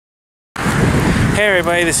Hey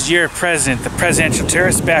everybody, this is your president, the presidential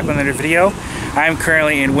tourist, back with another video. I'm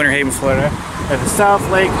currently in Winter Haven, Florida, at the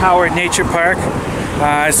South Lake Howard Nature Park.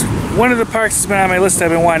 It's one of the parks that's been on my list I've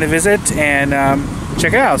been wanting to visit, and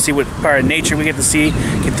check it out, see what part of nature we get to see,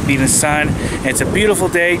 get to be in the sun. And it's a beautiful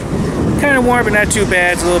day, kind of warm but not too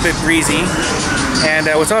bad, it's a little bit breezy. And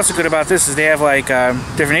what's also good about this is they have like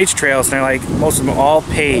different nature trails, and they're like, most of them are all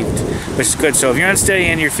paved, which is good. So if you're unsteady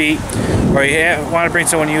in your feet, or you want to bring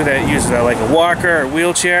someone to you that uses like a walker or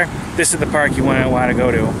wheelchair, this is the park you want to go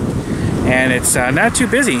to. And it's not too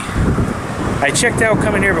busy. I checked out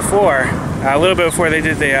coming here before, a little bit before they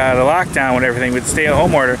did the lockdown and everything with the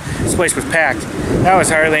stay-at-home order. This place was packed. Now there's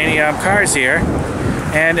hardly any cars here.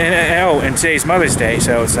 And today's Mother's Day,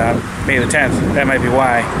 so it's May the 10th. That might be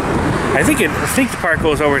why. I think the park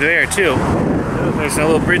goes over there too. There's some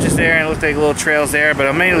little bridges there, and it looks like little trails there, but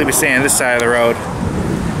I'll mainly be staying on this side of the road.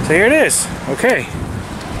 So here it is. Okay.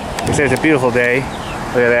 It's a beautiful day.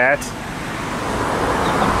 Look at that.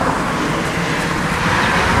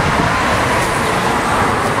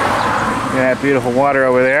 Look at that beautiful water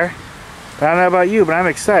over there. But I don't know about you, but I'm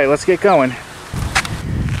excited. Let's get going.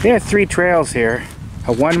 They have 3 trails here.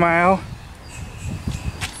 A 1 mile,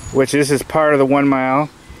 which this is part of the 1 mile.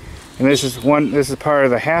 And this is part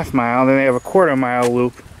of the half mile. Then they have a 1/4 mile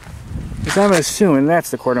loop. So I'm assuming that's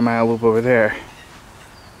the 1/4 mile loop over there.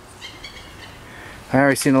 I've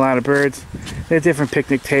already seen a lot of birds. They have different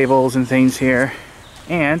picnic tables and things here.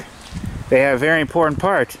 And they have a very important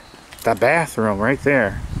part, the bathroom right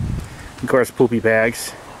there. Of course, poopy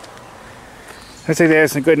bags. Looks like they have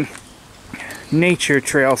some good nature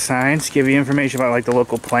trail signs, give you information about like the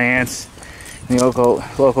local plants, and the local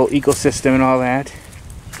ecosystem and all that,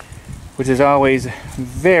 which is always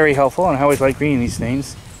very helpful, and I always like reading these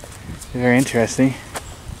things. They're very interesting.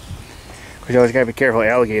 Of course, you always gotta be careful of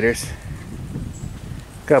alligators.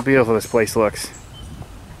 Look how beautiful this place looks.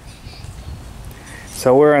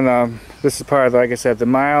 So we're in this is part of, like I said, the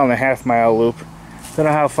 1 mile and a half mile loop. Don't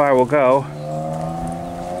know how far we'll go.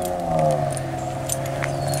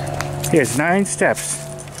 Here's 9 steps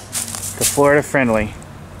to Florida friendly.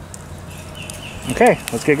 Okay,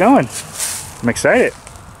 let's get going. I'm excited.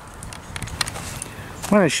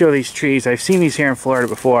 I want to show these trees. I've seen these here in Florida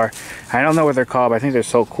before. I don't know what they're called, but I think they're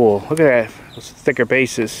so cool. Look at that, those thicker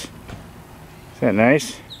bases. Isn't that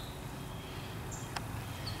nice?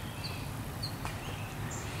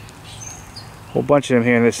 A whole bunch of them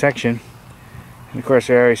here in this section. And of course,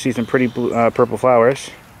 I already see some pretty blue, purple flowers.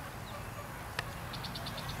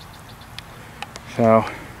 So,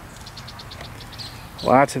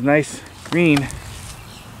 lots of nice green.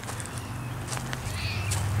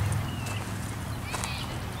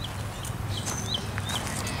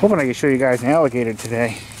 Hoping I can show you guys an alligator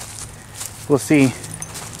today. We'll see.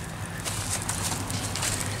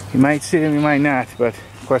 You might see them, you might not, but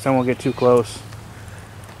of course I won't get too close.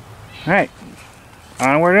 Alright,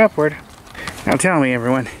 onward and upward. Now tell me,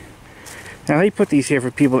 everyone. Now they put these here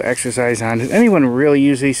for people to exercise on. Does anyone really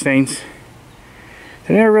use these things? I've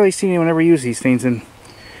never really seen anyone ever use these things, and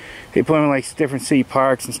they put them in like different city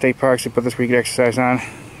parks and state parks. They put this where you can exercise on.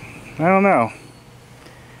 I don't know.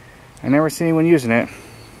 I never seen anyone using it.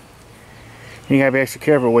 You gotta be extra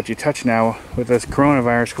careful what you touch now with this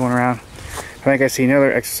coronavirus going around. I think I see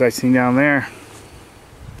another exercise thing down there.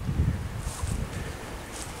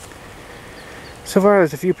 So far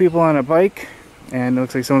there's a few people on a bike, and it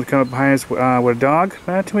looks like someone's coming up behind us with a dog.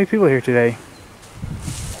 But not too many people here today.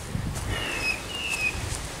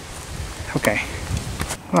 Okay.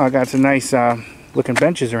 Well, I got some nice looking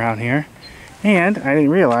benches around here. And I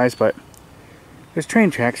didn't realize, but there's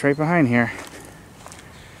train tracks right behind here.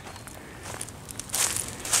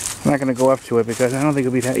 I'm not going to go up to it because I don't think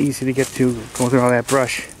it'll be that easy to get to going through all that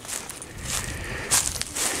brush.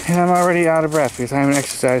 And I'm already out of breath because I haven't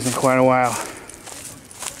exercised in quite a while.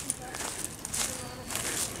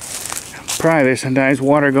 Probably there's sometimes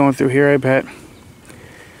water going through here, I bet.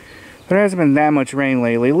 But there hasn't been that much rain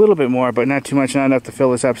lately. A little bit more, but not too much, not enough to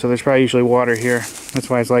fill this up. So there's probably usually water here. That's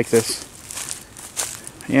why it's like this.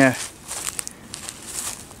 Yeah.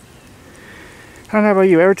 I don't know about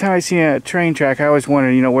you. Every time I see a train track, I always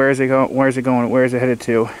wonder, you know, where is it going? Where is it going? Where is it headed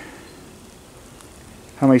to?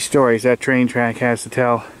 How many stories that train track has to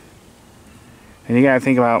tell? And you gotta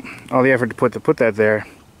think about all the effort to put that there.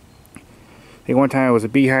 I think one time it was a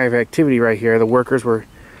beehive activity right here. The workers were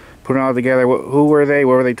putting it all together. Who were they?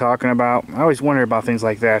 What were they talking about? I always wonder about things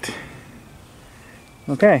like that.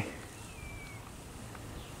 Okay.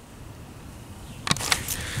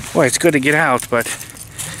 Boy, it's good to get out, but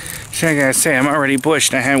I gotta say, I'm already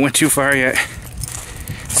bushed. I haven't went too far yet.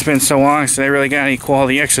 It's been so long since I really got any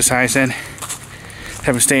quality exercise in. I've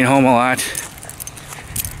been staying home a lot.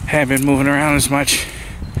 haven't been moving around as much.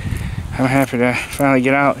 I'm happy to finally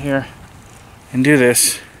get out here and do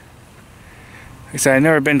this. Like I said, I've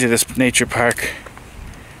never been to this nature park,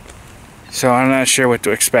 so I'm not sure what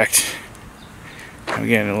to expect. I'm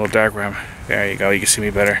getting a little dark where there you go, you can see me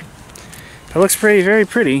better. It looks pretty, very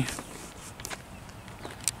pretty.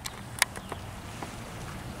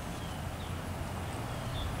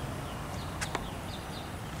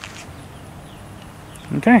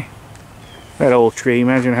 Okay. That old tree,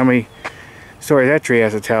 imagine how many stories that tree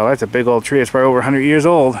has to tell. That's a big old tree, it's probably over 100 years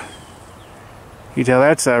old. You tell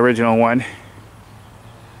that's the original one.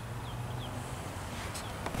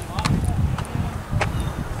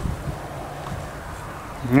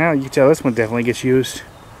 Now you can tell this one definitely gets used.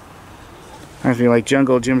 Reminds me like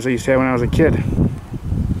jungle gyms I used to have when I was a kid. A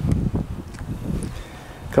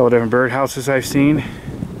couple different bird houses I've seen.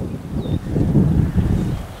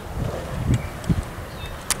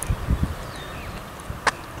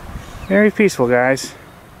 Very peaceful, guys.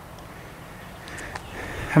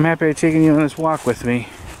 I'm happy to taking you on this walk with me.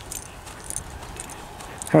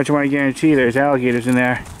 How much I want to guarantee there's alligators in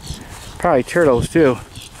there. Probably turtles too.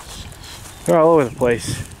 They're all over the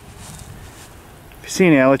place. If you see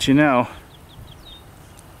any, I'll let you know.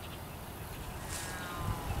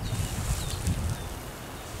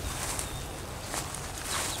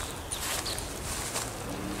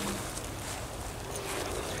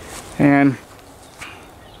 And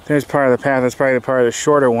there's part of the path, that's probably the part of the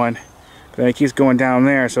shorter one. But then it keeps going down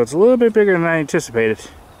there, so it's a little bit bigger than I anticipated.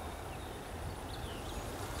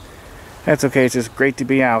 That's okay, it's just great to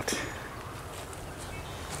be out.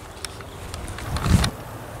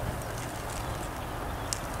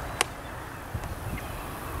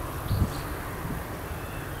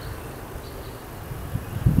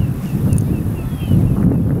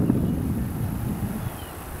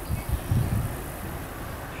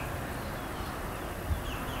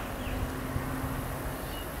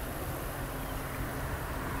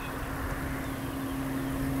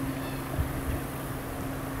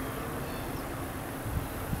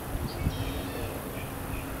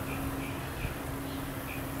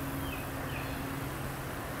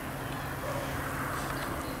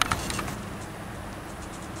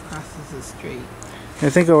 Crosses the street. I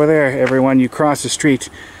think over there, everyone, you cross the street.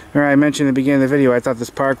 Remember I mentioned at the beginning of the video, I thought this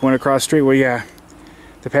park went across the street. Well, yeah,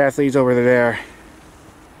 the path leads over to there.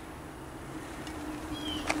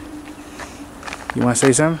 You want to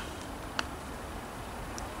say something?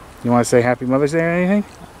 You want to say Happy Mother's Day or anything?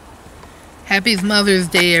 Happy Mother's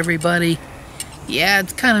Day, everybody. Yeah,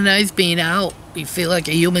 it's kind of nice being out. You feel like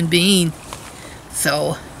a human being.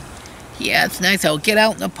 So, yeah, it's nice. I'll get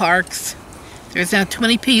out in the parks. There's not too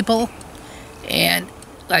many people. And,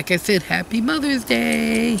 like I said, Happy Mother's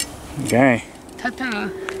Day. Okay. Ta-ta.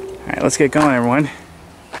 Alright, let's get going, everyone.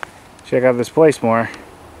 Check out this place more.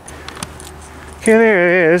 Okay,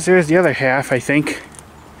 there it is. There's the other half, I think.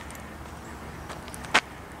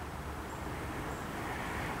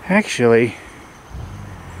 Actually,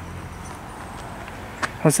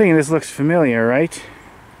 I was thinking this looks familiar, right?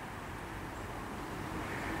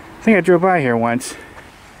 I think I drove by here once.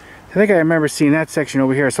 I think I remember seeing that section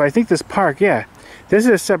over here. So I think this park, yeah, this is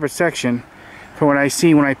a separate section from what I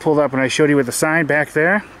seen when I pulled up and I showed you with the sign back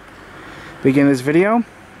there. Begin this video.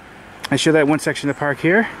 I showed that one section of the park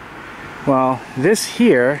here. Well, this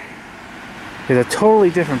here is a totally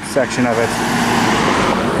different section of it.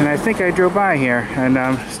 And I think I drove by here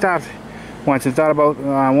and stopped once and thought about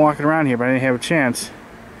walking around here, but I didn't have a chance.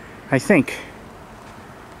 I think.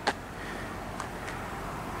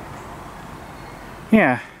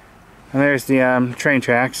 Yeah. And there's the train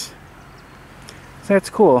tracks. So that's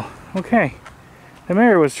cool. Okay. The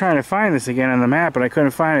mayor was trying to find this again on the map, but I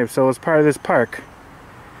couldn't find it, so it's part of this park.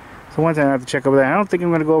 So one time I have to check over there. I don't think I'm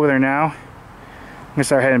going to go over there now. I'm going to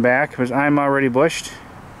start heading back because I'm already bushed.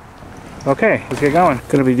 Okay, let's get going.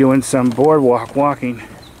 Going to be doing some boardwalk walking.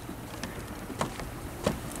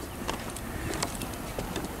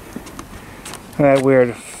 That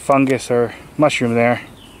weird fungus or mushroom there.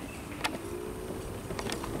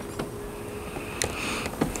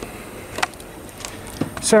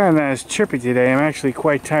 Sorry I'm not as chirpy today. I'm actually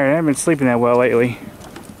quite tired. I haven't been sleeping that well lately.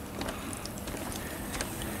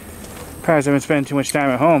 Perhaps I've been spending too much time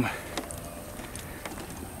at home.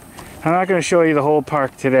 I'm not going to show you the whole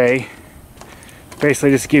park today.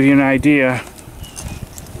 Basically just give you an idea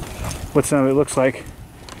what some of it looks like.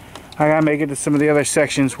 I gotta make it to some of the other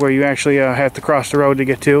sections where you actually have to cross the road to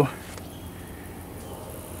get to.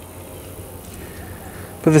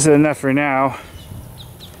 But this is enough for now.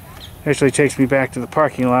 Actually takes me back to the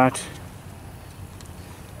parking lot.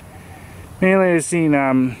 Mainly I've seen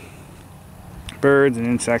birds and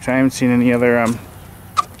insects. I haven't seen any other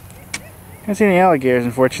haven't seen any alligators,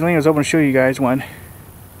 unfortunately. I was hoping to show you guys one.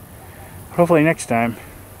 Hopefully next time.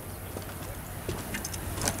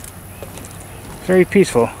 Very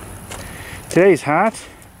peaceful. Today's hot,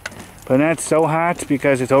 but not so hot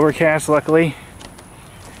because it's overcast, luckily.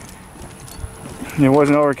 If it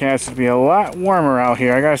wasn't overcast, it'd be a lot warmer out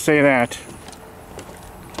here, I gotta say that.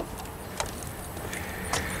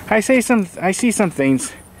 I see some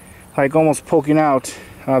things like almost poking out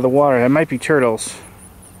of the water. That might be turtles.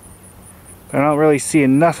 But I don't really see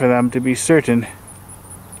enough of them to be certain.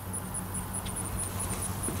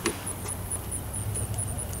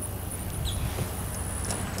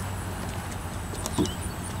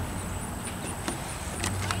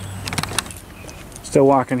 Still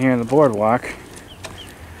walking here on the boardwalk.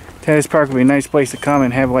 This park would be a nice place to come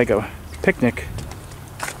and have like a picnic.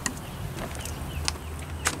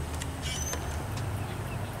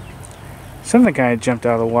 Something kind of jumped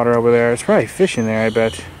out of the water over there. It's probably fish in there, I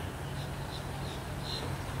bet.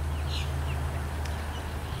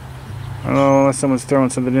 I don't know, unless someone's throwing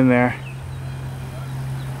something in there.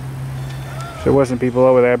 If there wasn't people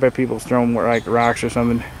over there, I bet people's throwing like rocks or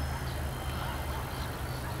something.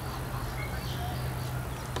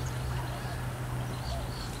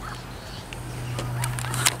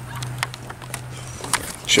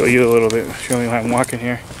 Show you a little bit, show you how I'm walking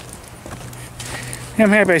here. Yeah,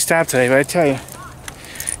 I'm happy I stopped today, but I tell you,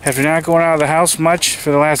 after not going out of the house much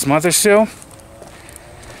for the last month or so,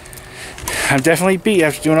 I'm definitely beat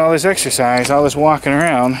after doing all this exercise, all this walking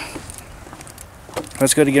around.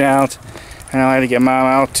 It's good to get out, and I like to get Mom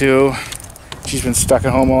out too. She's been stuck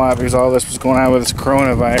at home a lot because all this was going on with this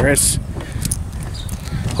coronavirus.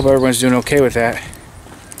 Hope everyone's doing okay with that.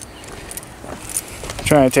 I'm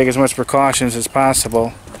trying to take as much precautions as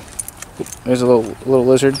possible. There's a little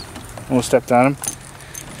lizard. Almost stepped on him.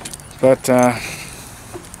 But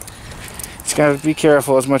just gotta be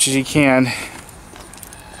careful as much as you can.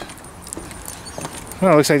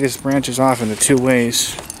 Well, it looks like this branches off into two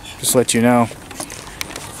ways. Just to let you know.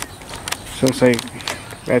 So it looks like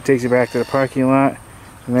that takes you back to the parking lot,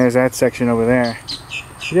 and there's that section over there.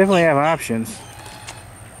 You definitely have options.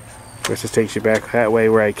 Of course, this takes you back that way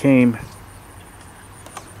where I came.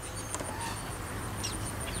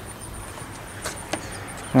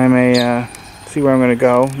 I may see where I'm going to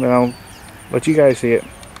go, but I'll let you guys see it.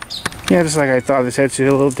 Yeah, just like I thought, this heads to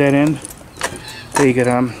a little dead end. So you could,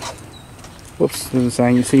 whoops, doesn't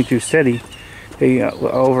sound you see too steady. They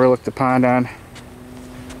overlook the pond on.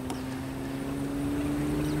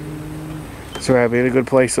 So that'd be a good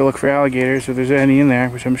place to look for alligators if there's any in there,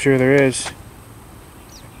 which I'm sure there is.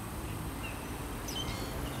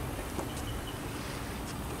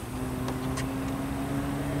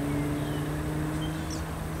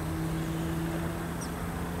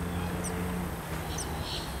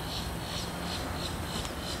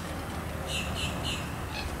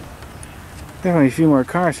 Definitely a few more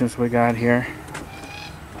cars since we got here.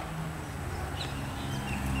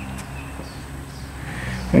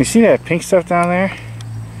 And you see that pink stuff down there?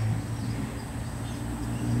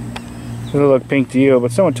 Doesn't look pink to you,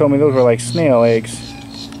 but someone told me those were like snail eggs.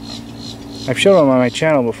 I've showed them on my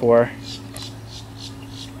channel before.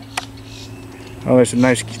 Oh, there's some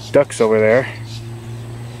nice ducks over there.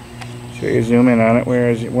 Show you, zoom in on it.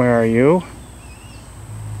 Where are you?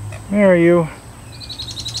 Where are you?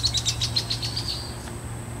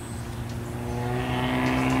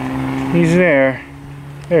 He's there.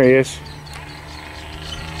 There he is.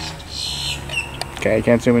 Okay, I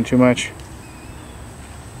can't zoom in too much.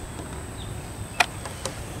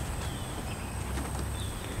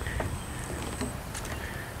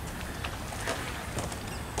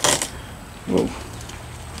 Whoa.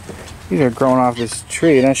 These are growing off this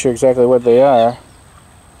tree. Not sure exactly what they are.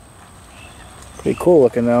 Pretty cool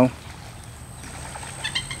looking though.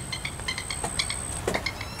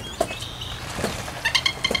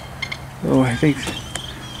 Oh, I think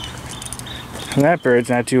that bird's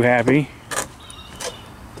not too happy.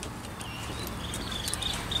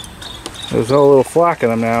 There's a whole little flock of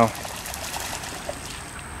them now.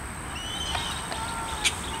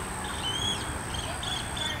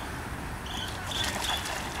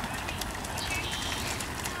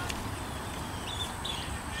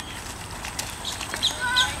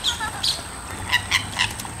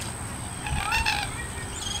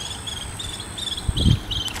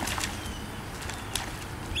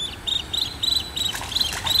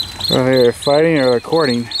 Are they fighting or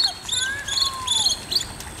recording?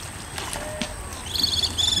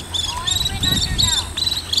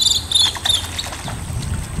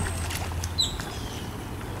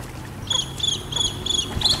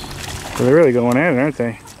 Well, they're really going at it, aren't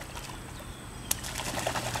they?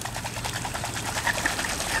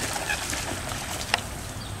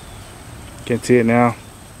 Can't see it now.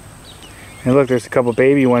 And look, there's a couple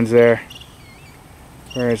baby ones there.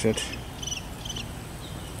 Where is it?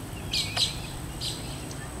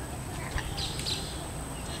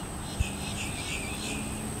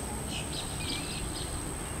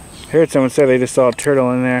 I heard someone say they just saw a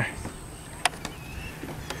turtle in there.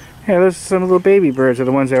 Yeah, those some little baby birds are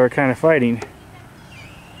the ones that were kind of fighting.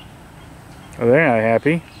 Oh, they're not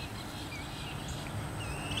happy.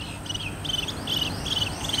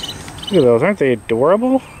 Look at those, aren't they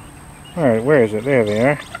adorable? Alright, where is it? There they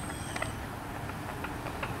are.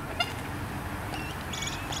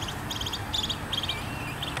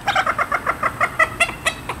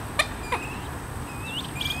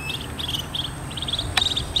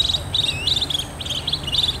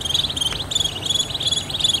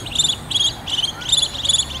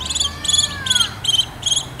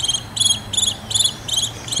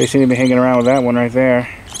 They seem to be hanging around with that one right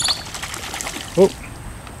there. Oh,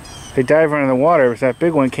 they dived under the water. That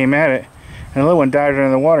big one came at it, and the little one dived under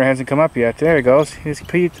the water. Hasn't come up yet. There it goes. He's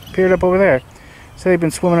appeared up over there. So they've been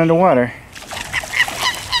swimming underwater.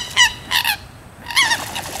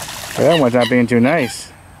 But that one's not being too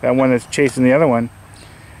nice. That one that's chasing the other one,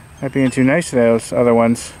 not being too nice to those other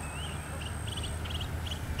ones.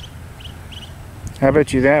 I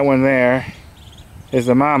bet you that one there is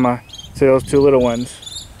the mama to those two little ones.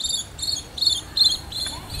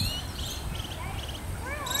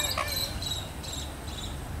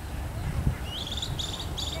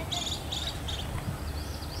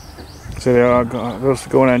 So they're all those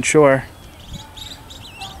going on shore.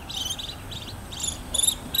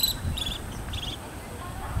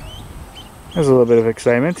 There's a little bit of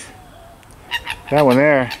excitement. That one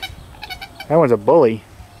there, that one's a bully.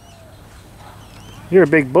 You're a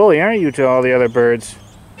big bully, aren't you, to all the other birds?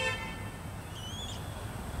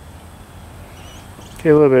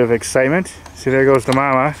 Okay, a little bit of excitement. See, there goes the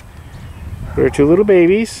mama. There are two little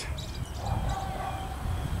babies.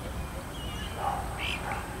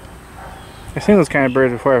 I've seen those kind of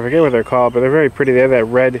birds before. I forget what they're called, but they're very pretty. They have that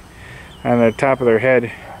red on the top of their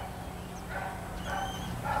head.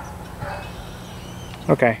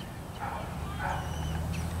 Okay.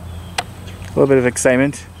 A little bit of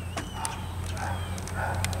excitement.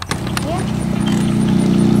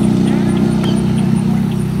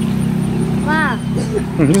 Wow.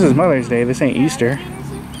 This is Mother's Day. This ain't Easter.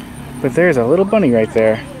 But there's a little bunny right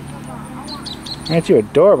there. Aren't you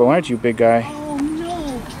adorable, aren't you, big guy?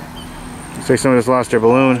 Looks like someone just lost their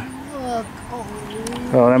balloon.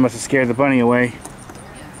 Oh, that must have scared the bunny away.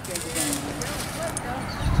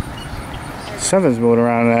 Something's moving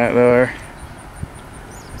around in that there.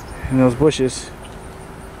 In those bushes.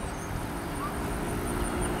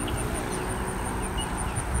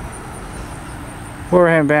 Well, we're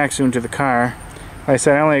heading back soon to the car. Like I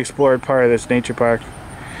said, I only explored part of this nature park.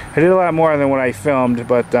 I did a lot more than what I filmed,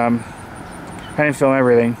 but I didn't film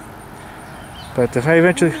everything. But if I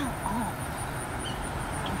eventually...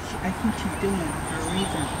 I think she's doing it for a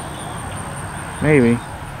reason. Maybe.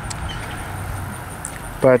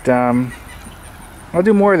 But I'll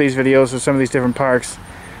do more of these videos of some of these different parks.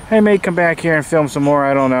 I may come back here and film some more,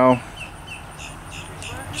 I don't know.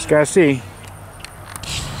 Just gotta see.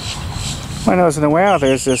 I noticed on the way out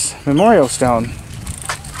there's this memorial stone.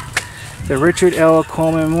 The Richard L.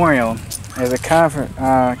 Coleman Memorial. As a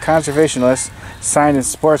conservationist,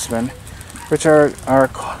 scientist, and sportsman, Richard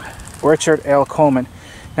L. Coleman,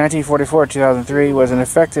 1944-2003, was an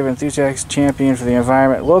effective, enthusiastic champion for the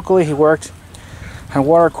environment. Locally, he worked on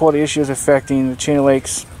water quality issues affecting the chain of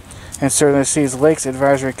lakes and served on the Seas Lakes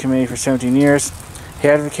Advisory Committee for 17 years. He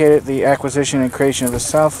advocated the acquisition and creation of the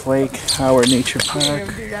South Lake Howard Nature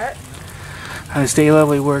Park. On the state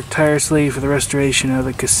level, he worked tirelessly for the restoration of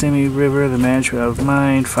the Kissimmee River, the management of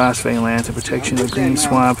mined phosphate lands, and protection of the green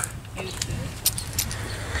swamp.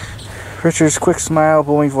 Richard's quick smile,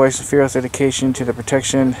 booming voice, and fearless dedication to the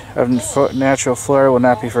protection of natural flora will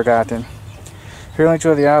not be forgotten. If you really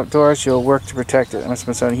enjoy the outdoors, you'll work to protect it. That must have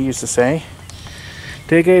been something he used to say.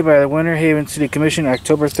 Dedicated by the Winter Haven City Commission,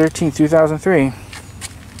 October 13, 2003.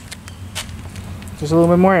 There's a little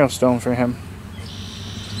memorial stone for him.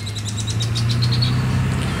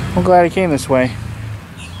 I'm glad he came this way.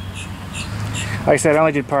 Like I said, I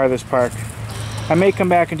only did part of this park. I may come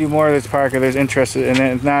back and do more of this park if there's interest in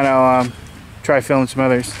it. If not, I'll try filming some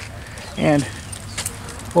others. And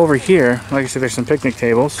over here, like I said, there's some picnic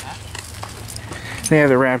tables. They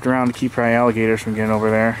have it wrapped around to keep probably alligators from getting over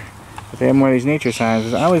there. But they have more of these nature signs,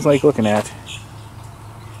 which I always like looking at.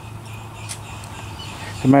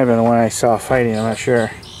 It might have been the one I saw fighting, I'm not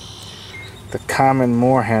sure. The common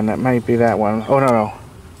moorhen, that might be that one. Oh, no.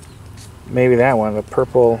 Maybe that one, the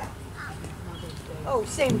purple... Oh,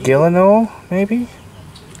 same deal. Gillino, maybe?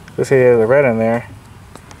 Let's say there's a red in there.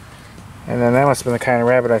 And then that must have been the kind of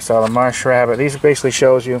rabbit I saw, the marsh rabbit. These basically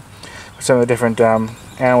shows you some of the different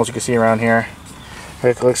animals you can see around here.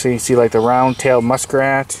 Let's see, you see like the round-tailed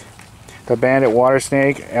muskrat, the banded water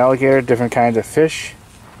snake, alligator, different kinds of fish,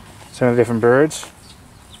 some of the different birds.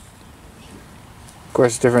 Of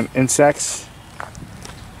course, different insects.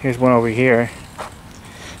 Here's one over here.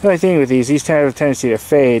 The only thing with these have a tendency to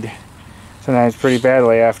fade sometimes pretty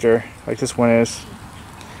badly after, like this one is.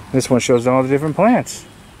 This one shows all the different plants.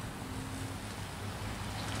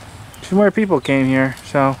 Some more people came here,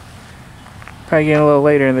 so probably getting a little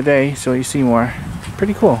later in the day, so you see more.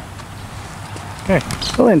 Pretty cool. Okay, a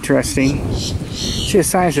little interesting. See a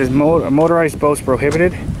sign that says motorized boats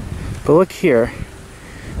prohibited, but look here.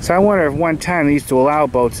 So I wonder if one time they used to allow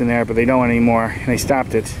boats in there, but they don't anymore, and they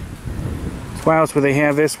stopped it. So why else would they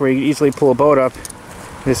have this where you can easily pull a boat up?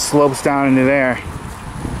 It slopes down into there.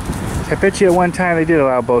 I bet you at one time they did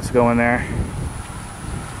allow boats to go in there.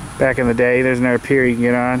 Back in the day, there's another pier you can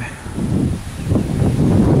get on.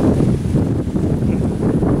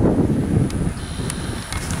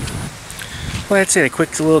 Well, that's it. A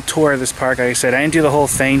quick little tour of this park. Like I said, I didn't do the whole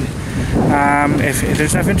thing. If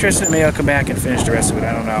there's enough interest in it, maybe I'll come back and finish the rest of it.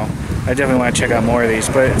 I don't know. I definitely want to check out more of these,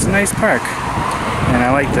 but it's a nice park. And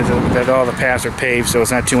I like that all the paths are paved, so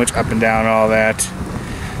it's not too much up and down and all that.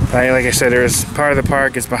 Like I said, there's part of the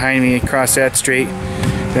park is behind me across that street.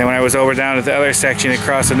 Then when I was over down at the other section,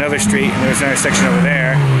 across another street, and there's another section over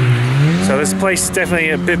there. So this place is definitely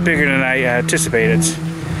a bit bigger than I anticipated.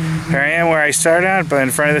 Here I am where I started out, but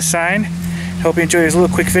in front of the sign. Hope you enjoyed this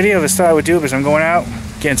little quick video. This thought I would do because I'm going out,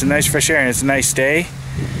 getting some nice fresh air, and it's a nice day.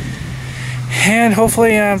 And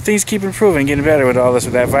hopefully things keep improving, getting better with all this,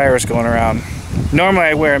 with that virus going around. Normally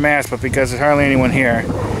I wear a mask, but because there's hardly anyone here,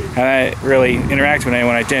 and I really interact with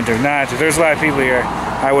anyone, I didn't. If not, if there's a lot of people here,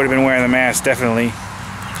 I would have been wearing the mask, definitely.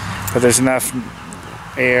 But there's enough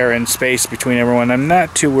air and space between everyone. I'm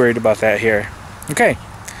not too worried about that here. Okay.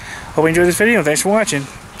 Hope you enjoyed this video. Thanks for watching.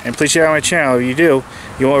 And please share out my channel. If you do,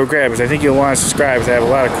 you won't regret it, because I think you'll want to subscribe, because I have a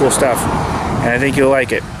lot of cool stuff. And I think you'll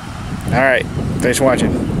like it. Alright. Thanks for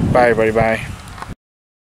watching. Bye, everybody. Bye.